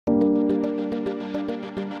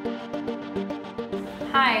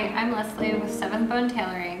Hi, I'm Leslie with 7th Bone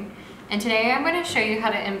Tailoring, and today I'm going to show you how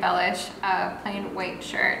to embellish a plain white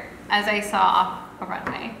shirt as I saw off a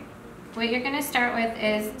runway. What you're going to start with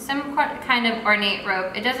is some kind of ornate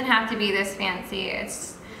rope. It doesn't have to be this fancy.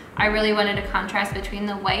 I really wanted a contrast between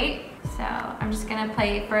the white, so I'm just going to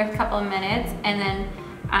play for a couple of minutes, and then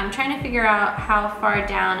I'm trying to figure out how far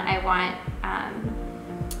down I want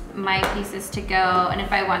my pieces to go, and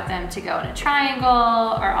if I want them to go in a triangle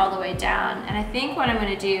or all the way down. And I think what I'm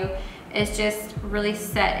going to do is just really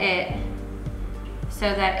set it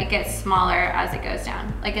so that it gets smaller as it goes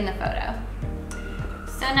down, like in the photo.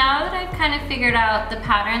 So now that I've kind of figured out the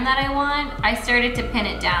pattern that I want, I started to pin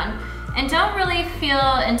it down. And don't really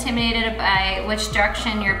feel intimidated by which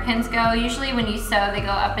direction your pins go. Usually when you sew, they go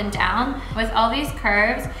up and down. With all these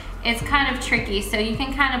curves, it's kind of tricky, so you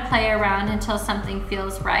can kind of play around until something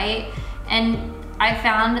feels right. And I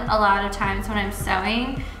found a lot of times when I'm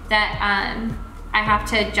sewing that I have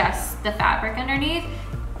to adjust the fabric underneath.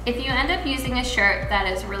 If you end up using a shirt that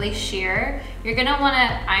is really sheer, you're gonna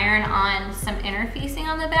wanna iron on some interfacing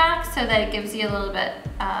on the back so that it gives you a little bit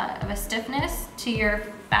of a stiffness to your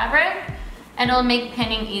fabric, and it'll make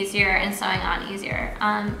pinning easier and sewing on easier.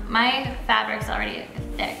 My fabric's already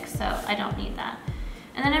thick, so I don't need that.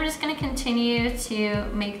 And then I'm just gonna continue to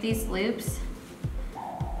make these loops.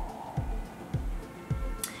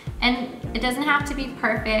 And it doesn't have to be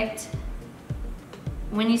perfect.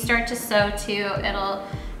 When you start to sew too, it'll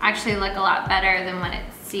actually look a lot better than when it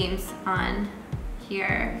seems on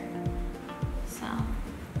here. So.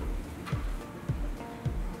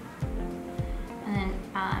 And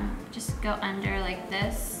then just go under like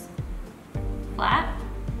this, flat.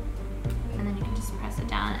 And then you can just press it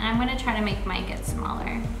down. And I'm gonna try to make mine get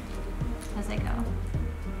smaller as I go.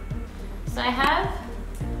 So I have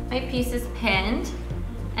my pieces pinned,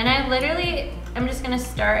 and I'm just gonna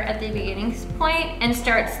start at the beginning point and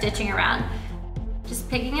start stitching around. Just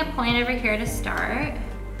picking a point over here to start.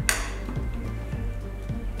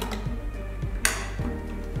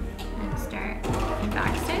 And start in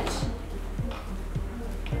back stitch.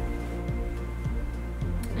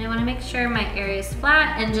 I want to make sure my area is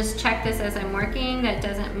flat and just check this as I'm working that it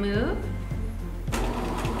doesn't move.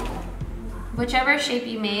 Whichever shape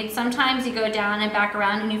you made, sometimes you go down and back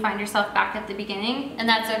around and you find yourself back at the beginning, and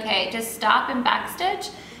that's okay. Just stop and backstitch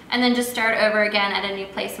and then just start over again at a new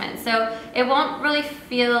placement. So it won't really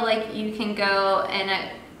feel like you can go in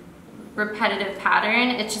a repetitive pattern.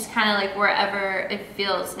 It's just kind of like wherever it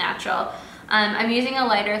feels natural. I'm using a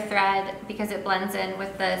lighter thread because it blends in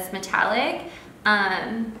with this metallic.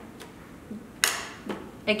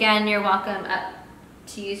 Again, you're welcome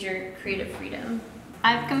to use your creative freedom.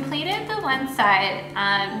 I've completed the one side.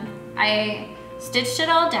 I stitched it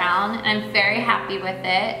all down, and I'm very happy with it.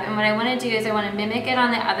 And what I want to do is I want to mimic it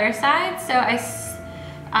on the other side. So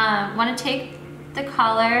I want to take the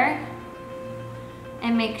collar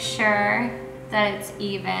and make sure that it's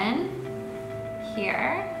even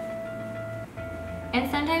here. And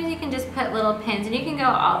sometimes you can just put little pins, and you can go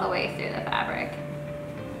all the way through the fabric,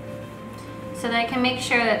 so that I can make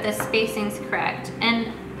sure that the spacing's correct.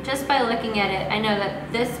 And just by looking at it, I know that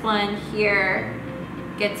this one here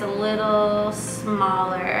gets a little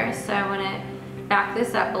smaller, so I want to back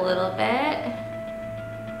this up a little bit.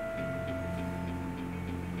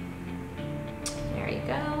 There you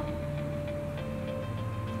go.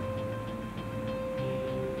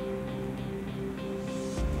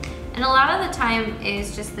 And a lot of the time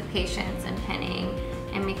is just the patience and pinning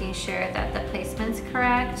and making sure that the placement's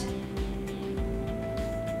correct.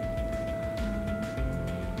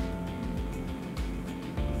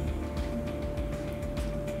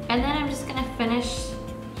 And then I'm just gonna finish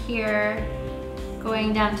here,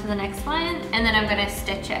 going down to the next one, and then I'm gonna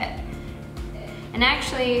stitch it. And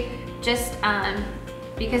actually, just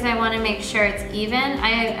because I wanna make sure it's even,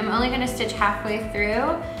 I'm only gonna stitch halfway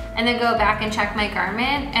through, and then go back and check my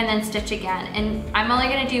garment, and then stitch again. And I'm only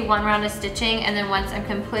gonna do one round of stitching, and then once I'm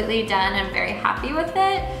completely done, I'm very happy with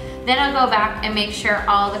it, then I'll go back and make sure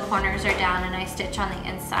all the corners are down and I stitch on the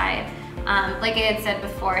inside. Like I had said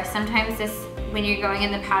before, sometimes when you're going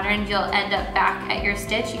in the pattern, you'll end up back at your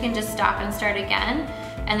stitch. You can just stop and start again.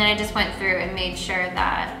 And then I just went through and made sure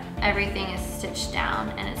that everything is stitched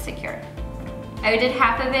down and it's secure. I did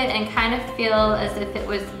half of it and kind of feel as if it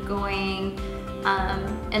was going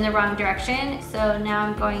in the wrong direction. So now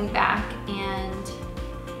I'm going back and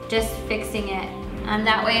just fixing it. And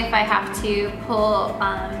that way, if I have to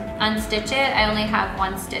unstitch it, I only have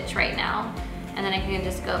one stitch right now. And then I can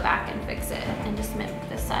just go back and fix it and just mimic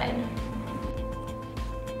this side.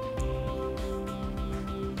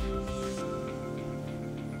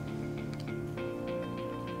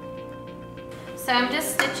 So I'm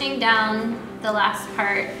just stitching down the last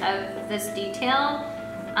part of this detail.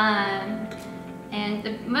 And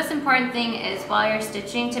the most important thing is while you're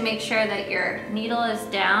stitching to make sure that your needle is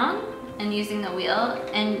down and using the wheel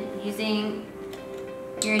and using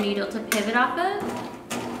your needle to pivot off of,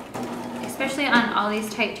 especially on all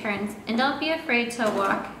these tight turns. And don't be afraid to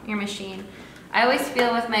walk your machine. I always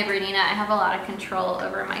feel with my Bernina I have a lot of control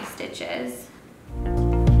over my stitches.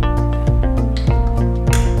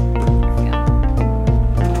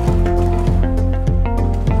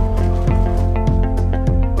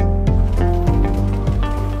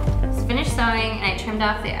 And I trimmed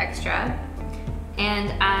off the extra,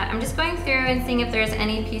 and I'm just going through and seeing if there's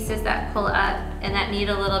any pieces that pull up and that need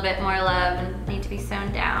a little bit more love and need to be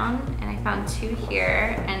sewn down, and I found 2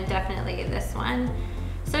 here and definitely this one.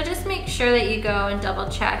 So just make sure that you go and double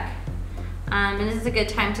check, and this is a good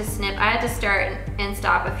time to snip. I had to start and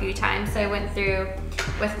stop a few times, so I went through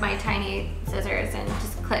with my tiny scissors and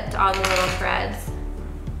just clipped all the little threads.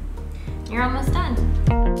 You're almost done.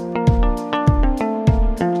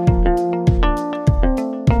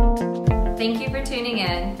 Thank you for tuning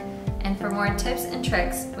in, and for more tips and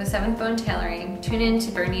tricks with 7th Bone Tailoring, tune in to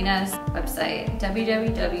Bernina's website,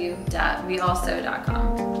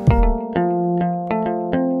 www.wealsew.com.